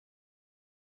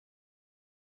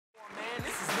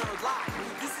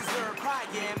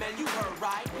Yeah, man, you heard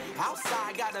right.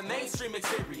 Outside got a mainstream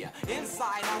exterior.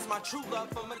 Inside house my true love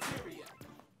for materia.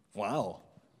 Wow,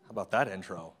 how about that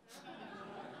intro?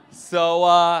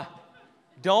 So,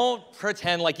 don't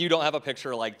pretend like you don't have a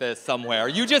picture like this somewhere.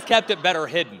 You just kept it better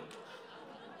hidden.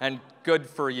 And good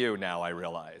for you now, I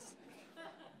realize.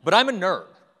 But I'm a nerd,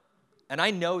 and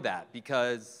I know that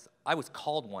because I was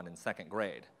called one in second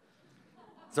grade.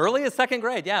 As early as second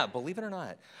grade, yeah, believe it or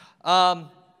not.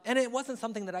 And it wasn't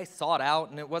something that I sought out,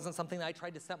 and it wasn't something that I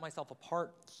tried to set myself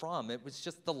apart from. It was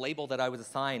just the label that I was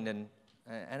assigned, and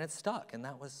it stuck, and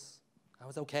that was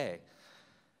okay.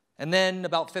 And then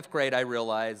about fifth grade, I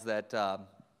realized that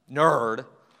nerd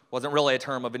wasn't really a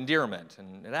term of endearment,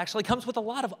 and it actually comes with a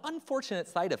lot of unfortunate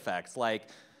side effects, like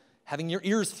having your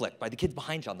ears flicked by the kids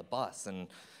behind you on the bus,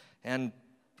 and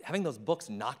having those books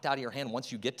knocked out of your hand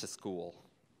once you get to school,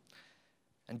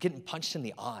 and getting punched in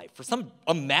the eye for some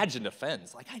imagined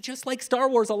offense. Like, I just like Star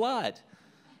Wars a lot.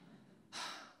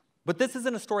 But this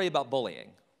isn't a story about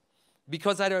bullying,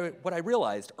 because what I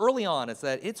realized early on is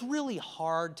that it's really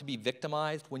hard to be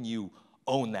victimized when you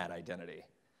own that identity.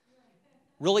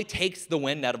 Really takes the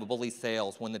wind out of a bully's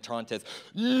sails when the taunt is,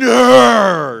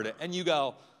 nerd! And you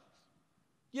go,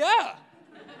 yeah,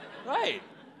 right,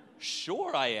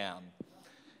 sure I am.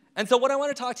 And so what I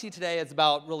want to talk to you today is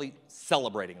about really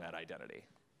celebrating that identity.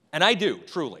 And I do,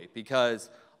 truly, because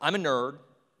I'm a nerd,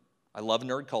 I love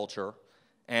nerd culture,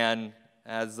 and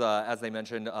as they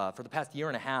mentioned, for the past year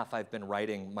and a half, I've been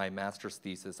writing my master's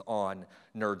thesis on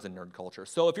nerds and nerd culture.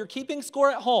 So if you're keeping score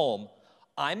at home,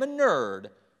 I'm a nerd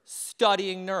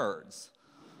studying nerds,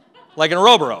 like an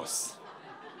Ouroboros,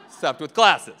 except with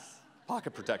glasses,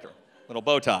 pocket protector, little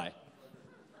bow tie.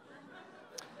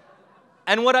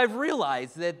 And what I've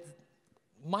realized that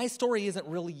my story isn't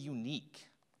really unique.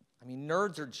 I mean,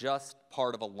 nerds are just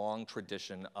part of a long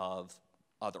tradition of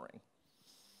othering.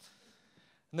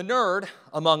 And the nerd,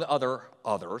 among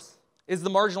others, is the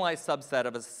marginalized subset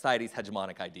of a society's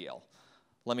hegemonic ideal.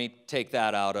 Let me take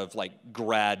that out of like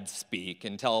grad speak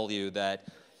and tell you that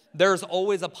there's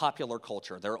always a popular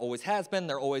culture. There always has been,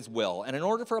 there always will. And in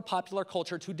order for a popular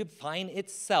culture to define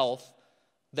itself,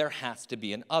 there has to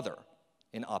be an other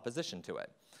in opposition to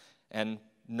it. And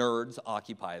nerds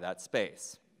occupy that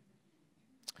space.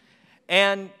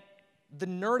 And the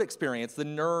nerd experience, the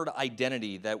nerd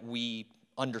identity that we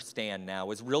understand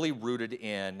now is really rooted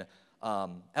in,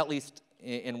 at least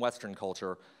in Western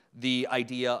culture, the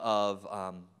idea of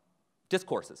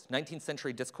discourses, 19th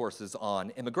century discourses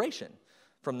on immigration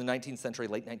from the 19th century,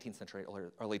 late 19th century,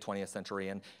 early 20th century.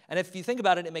 And if you think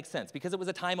about it, it makes sense because it was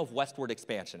a time of westward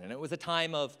expansion, and it was a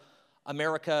time of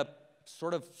America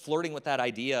sort of flirting with that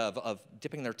idea of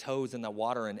dipping their toes in the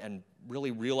water and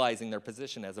really realizing their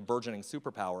position as a burgeoning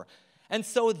superpower. And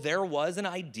so there was an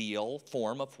ideal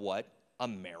form of what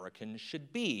Americans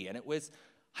should be, and it was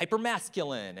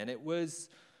hyper-masculine, and it was,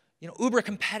 uber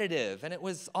competitive, and it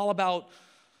was all about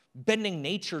bending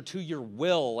nature to your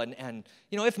will, and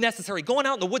if necessary, going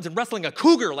out in the woods and wrestling a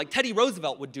cougar like Teddy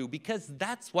Roosevelt would do, because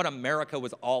that's what America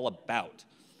was all about.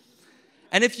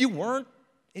 And if you weren't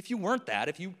that,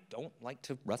 if you don't like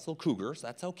to wrestle cougars,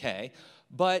 that's okay,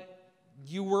 but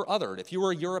you were othered. If you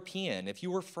were European, if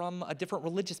you were from a different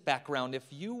religious background, if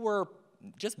you were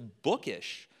just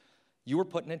bookish, you were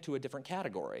put into a different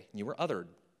category. You were othered.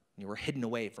 You were hidden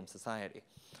away from society.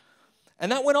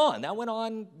 And that went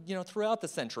on, throughout the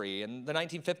century. In the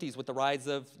 1950s, with the rise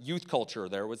of youth culture,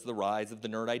 there was the rise of the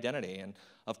nerd identity. And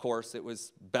of course, it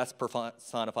was best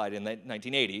personified in the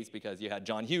 1980s because you had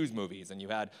John Hughes movies and you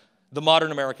had the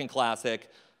modern American classic,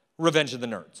 Revenge of the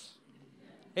Nerds.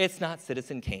 It's not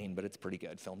Citizen Kane, but it's pretty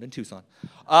good, filmed in Tucson.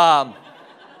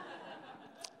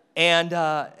 And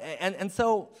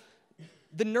so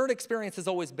the nerd experience has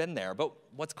always been there, but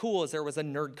what's cool is there was a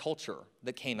nerd culture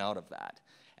that came out of that.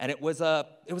 And it was a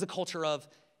culture of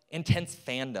intense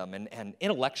fandom and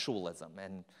intellectualism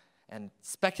and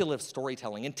speculative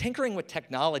storytelling and tinkering with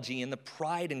technology and the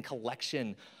pride and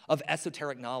collection of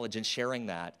esoteric knowledge and sharing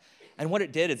that. And what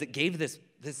it did is it gave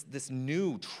this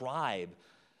new tribe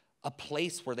a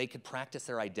place where they could practice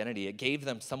their identity. It gave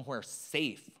them somewhere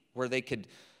safe where they could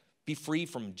be free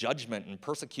from judgment and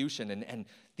persecution and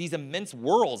these immense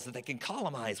worlds that they can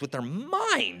colonize with their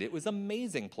mind. It was an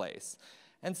amazing place.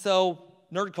 And so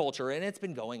nerd culture, and it's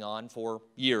been going on for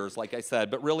years, like I said,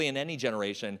 but really in any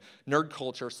generation, nerd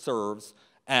culture serves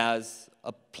as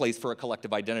a place for a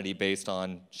collective identity based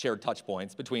on shared touch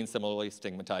points between similarly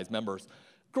stigmatized members.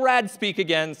 Grad speak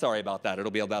again, sorry about that,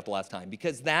 it'll be about the last time,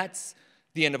 because that's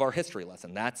the end of our history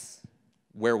lesson. That's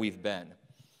where we've been.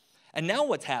 And now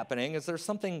what's happening is there's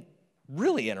something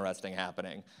really interesting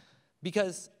happening.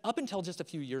 Because up until just a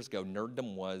few years ago,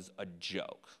 nerddom was a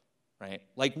joke, right?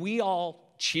 Like, we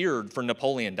all cheered for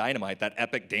Napoleon Dynamite, that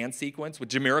epic dance sequence with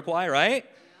Jamiroquai, right?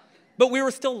 But we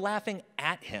were still laughing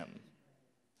at him,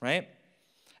 right?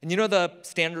 And you know the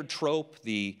standard trope,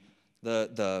 the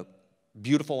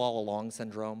beautiful all along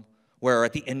syndrome, where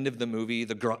at the end of the movie,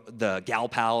 the gal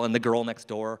pal and the girl next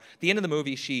door, at the end of the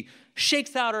movie, she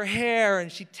shakes out her hair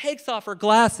and she takes off her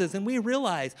glasses, and we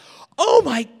realize, oh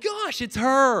my gosh, it's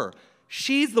her.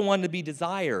 She's the one to be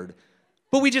desired.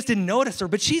 But we just didn't notice her,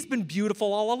 but she's been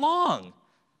beautiful all along.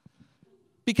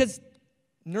 Because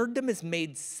nerddom is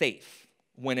made safe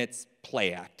when it's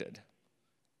play acted.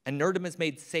 And nerddom is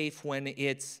made safe when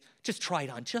it's just tried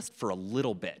on just for a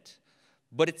little bit.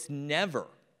 But it's never,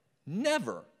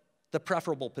 never the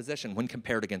preferable position when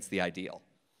compared against the ideal.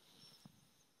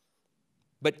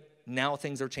 But now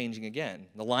things are changing again.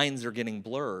 The lines are getting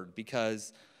blurred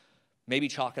because maybe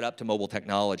chalk it up to mobile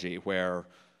technology, where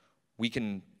we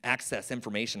can access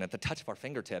information at the touch of our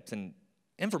fingertips, and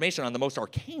information on the most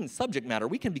arcane subject matter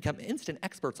we can become instant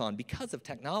experts on because of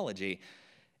technology.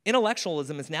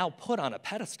 Intellectualism is now put on a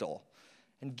pedestal,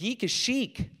 and geek is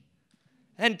chic,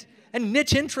 and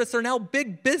niche interests are now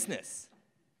big business.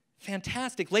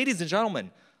 Fantastic. Ladies and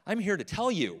gentlemen, I'm here to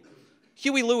tell you,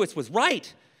 Huey Lewis was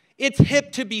right. It's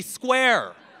hip to be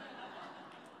square.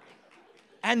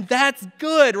 And that's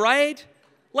good, right?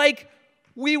 Like,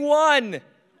 we won.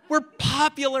 We're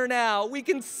popular now. We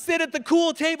can sit at the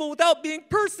cool table without being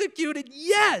persecuted.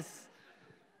 Yes.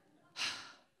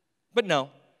 But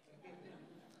no.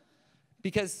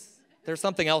 Because there's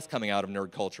something else coming out of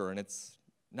nerd culture, and it's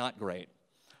not great.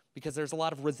 Because there's a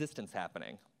lot of resistance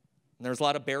happening. And there's a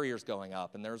lot of barriers going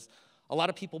up. And there's a lot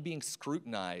of people being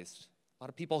scrutinized. A lot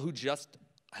of people who just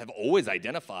have always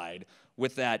identified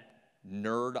with that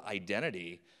nerd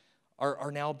identity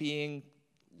are now being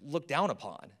looked down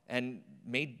upon and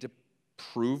made to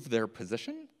prove their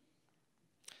position.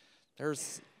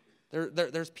 There's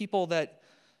people that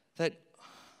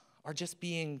are just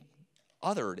being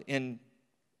othered in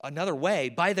another way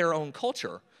by their own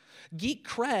culture. Geek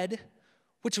cred,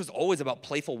 which was always about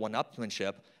playful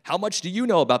one-upsmanship. How much do you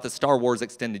know about the Star Wars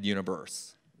extended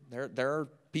universe? There are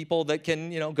people that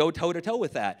can, go toe-to-toe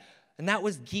with that. And that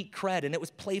was geek cred, and it was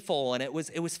playful, and it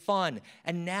was fun.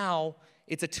 And now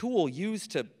it's a tool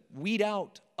used to weed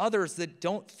out others that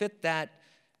don't fit that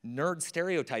nerd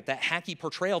stereotype, that hacky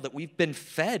portrayal that we've been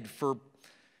fed for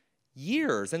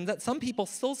years and that some people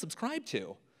still subscribe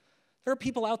to. There are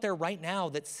people out there right now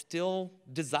that still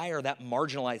desire that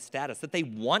marginalized status, that they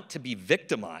want to be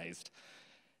victimized.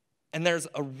 And there's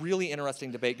a really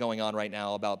interesting debate going on right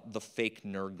now about the fake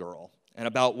nerd girl and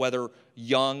about whether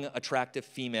young, attractive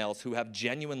females who have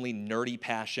genuinely nerdy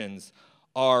passions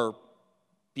are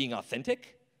being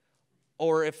authentic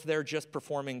or if they're just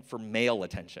performing for male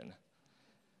attention.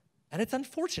 And it's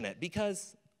unfortunate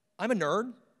because I'm a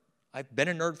nerd. I've been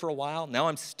a nerd for a while. Now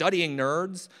I'm studying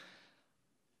nerds.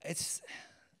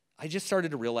 I just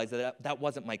started to realize that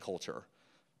wasn't my culture.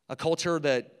 A culture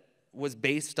that was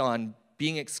based on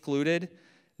being excluded.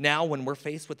 Now when we're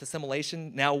faced with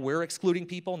assimilation, now we're excluding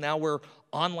people. Now we're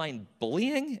online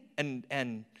bullying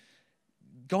and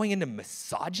going into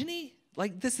misogyny.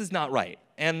 Like, this is not right.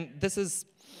 And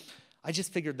I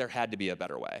just figured there had to be a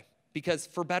better way. Because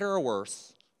for better or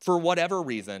worse, for whatever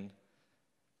reason,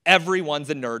 everyone's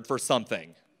a nerd for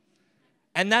something.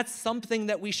 And that's something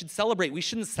that we should celebrate. We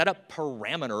shouldn't set up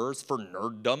parameters for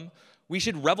nerddom. We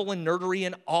should revel in nerdery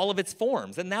in all of its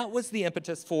forms. And that was the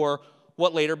impetus for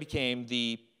what later became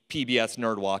the PBS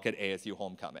Nerd Walk at ASU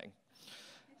Homecoming.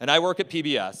 And I work at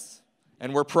PBS,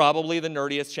 and we're probably the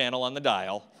nerdiest channel on the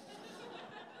dial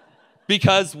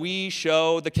because we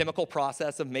show the chemical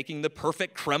process of making the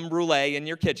perfect creme brulee in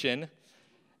your kitchen,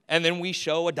 and then we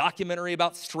show a documentary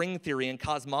about string theory and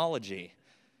cosmology,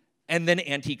 and then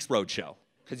Antiques Roadshow,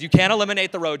 because you can't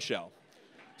eliminate the roadshow.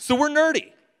 So we're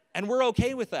nerdy, and we're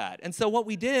okay with that. And so what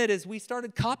we did is we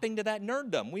started copping to that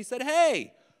nerddom. We said,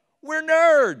 hey, we're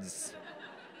nerds,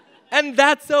 and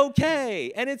that's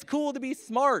okay, and it's cool to be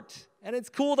smart, and it's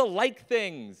cool to like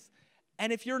things.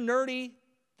 And if you're nerdy,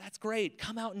 that's great.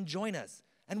 Come out and join us,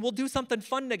 and we'll do something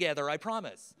fun together, I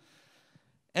promise.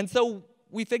 And so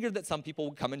we figured that some people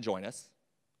would come and join us,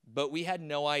 but we had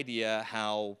no idea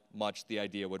how much the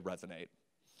idea would resonate.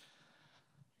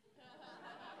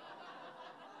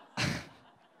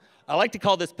 I like to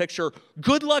call this picture,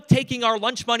 good luck taking our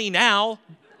lunch money now.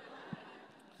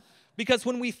 Because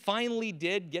when we finally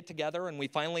did get together and we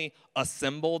finally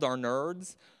assembled our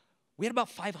nerds, we had about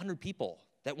 500 people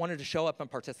that wanted to show up and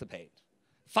participate.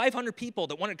 500 people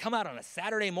that wanted to come out on a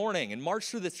Saturday morning and march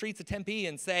through the streets of Tempe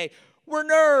and say, we're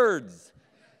nerds.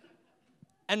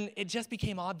 And it just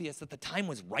became obvious that the time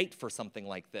was right for something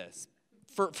like this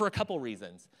for a couple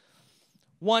reasons.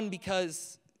 One,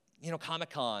 because,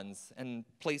 Comic-Cons and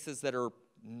places that are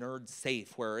nerd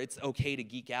safe, where it's okay to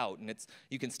geek out and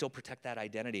you can still protect that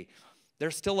identity,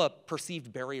 there's still a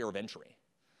perceived barrier of entry.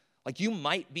 Like, you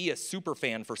might be a super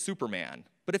fan for Superman,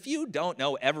 but if you don't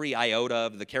know every iota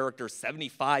of the character's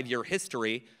 75-year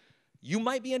history, you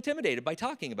might be intimidated by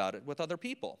talking about it with other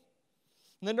people.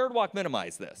 And the Nerd Walk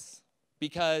minimized this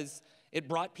because it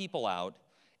brought people out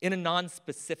in a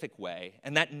non-specific way,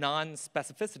 and that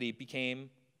non-specificity became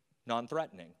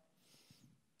non-threatening.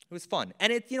 It was fun.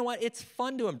 And it's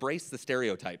fun to embrace the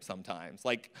stereotype sometimes.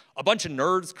 Like a bunch of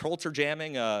nerds culture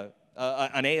jamming an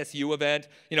ASU event,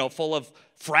 full of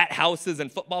frat houses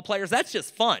and football players. That's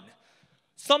just fun.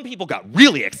 Some people got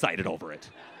really excited over it.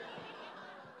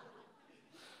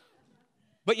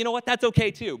 But you know what? That's okay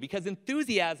too, because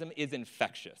enthusiasm is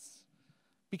infectious.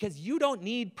 Because you don't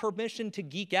need permission to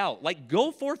geek out. Like,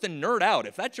 go forth and nerd out.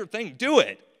 If that's your thing, do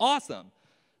it. Awesome.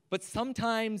 But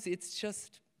sometimes it's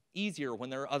just easier when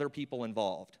there are other people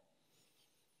involved.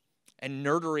 And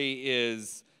nerdery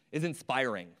is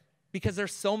inspiring because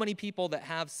there's so many people that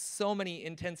have so many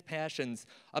intense passions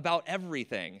about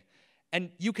everything.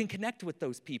 And you can connect with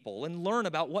those people and learn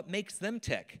about what makes them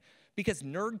tick, because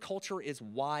nerd culture is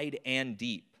wide and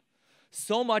deep.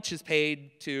 So much is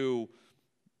paid to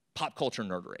pop culture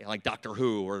nerdery, like Doctor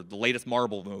Who or the latest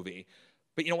Marvel movie.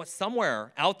 But you know what?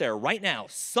 Somewhere out there right now,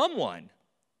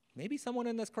 maybe someone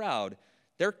in this crowd,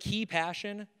 their key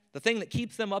passion, the thing that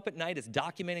keeps them up at night, is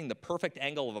documenting the perfect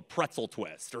angle of a pretzel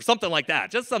twist or something like that,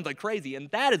 just something crazy. And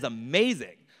that is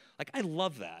amazing. Like, I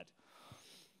love that.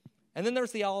 And then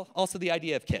there's also the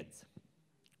idea of kids.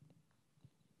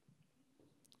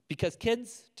 Because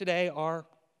kids today are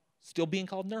still being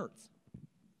called nerds.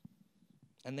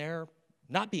 And they're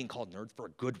not being called nerds for a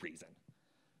good reason.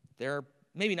 They're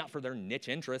maybe not for their niche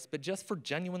interests, but just for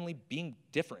genuinely being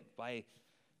different by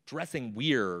dressing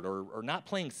weird or not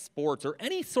playing sports or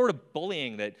any sort of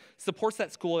bullying that supports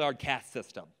that schoolyard caste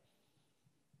system.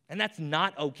 And that's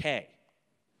not okay.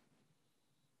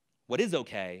 What is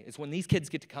okay is when these kids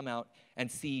get to come out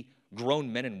and see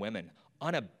grown men and women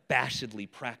unabashedly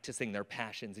practicing their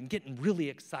passions and getting really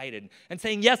excited and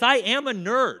saying, yes, I am a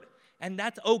nerd. And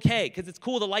that's okay, because it's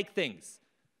cool to like things.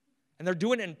 And they're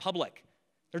doing it in public.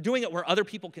 They're doing it where other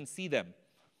people can see them.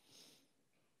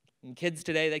 And kids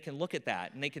today, they can look at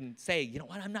that and they can say, you know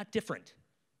what, I'm not different.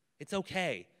 It's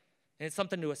okay. And it's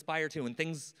something to aspire to, and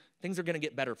things are going to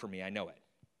get better for me. I know it.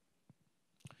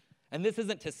 And this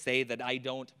isn't to say that I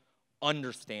don't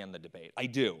understand the debate. I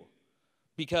do.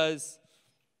 Because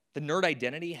the nerd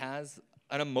identity has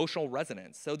an emotional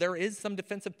resonance. So there is some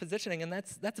defensive positioning, and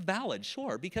that's valid,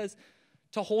 sure, because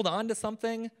to hold on to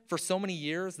something for so many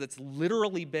years that's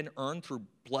literally been earned through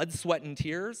blood, sweat, and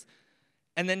tears,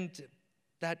 and then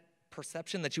that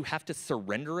perception that you have to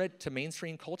surrender it to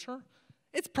mainstream culture,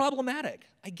 it's problematic.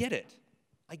 I get it,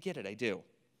 I do.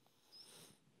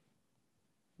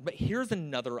 But here's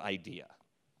another idea.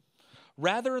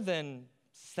 Rather than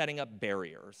setting up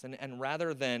barriers, and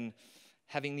rather than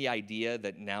having the idea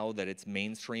that now that it's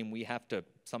mainstream, we have to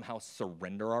somehow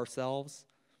surrender ourselves,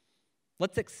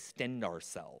 let's extend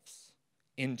ourselves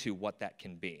into what that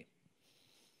can be.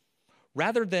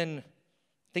 Rather than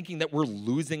thinking that we're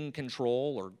losing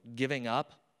control or giving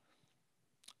up,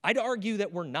 I'd argue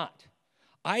that we're not.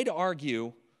 I'd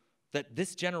argue that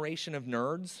this generation of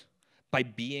nerds, by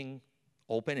being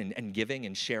open and giving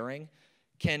and sharing,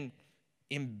 can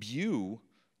imbue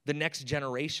the next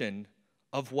generation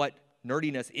of what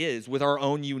nerdiness is with our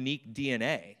own unique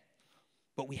DNA.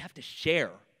 But we have to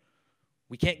share.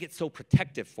 We can't get so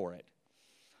protective for it.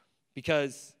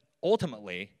 Because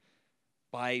ultimately,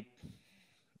 by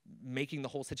making the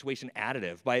whole situation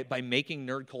additive, by making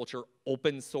nerd culture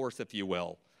open source, if you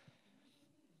will,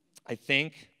 I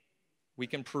think we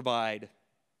can provide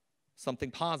something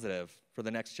positive for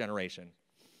the next generation.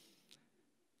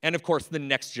 And of course, the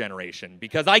next generation,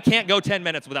 because I can't go 10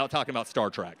 minutes without talking about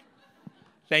Star Trek.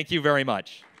 Thank you very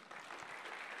much.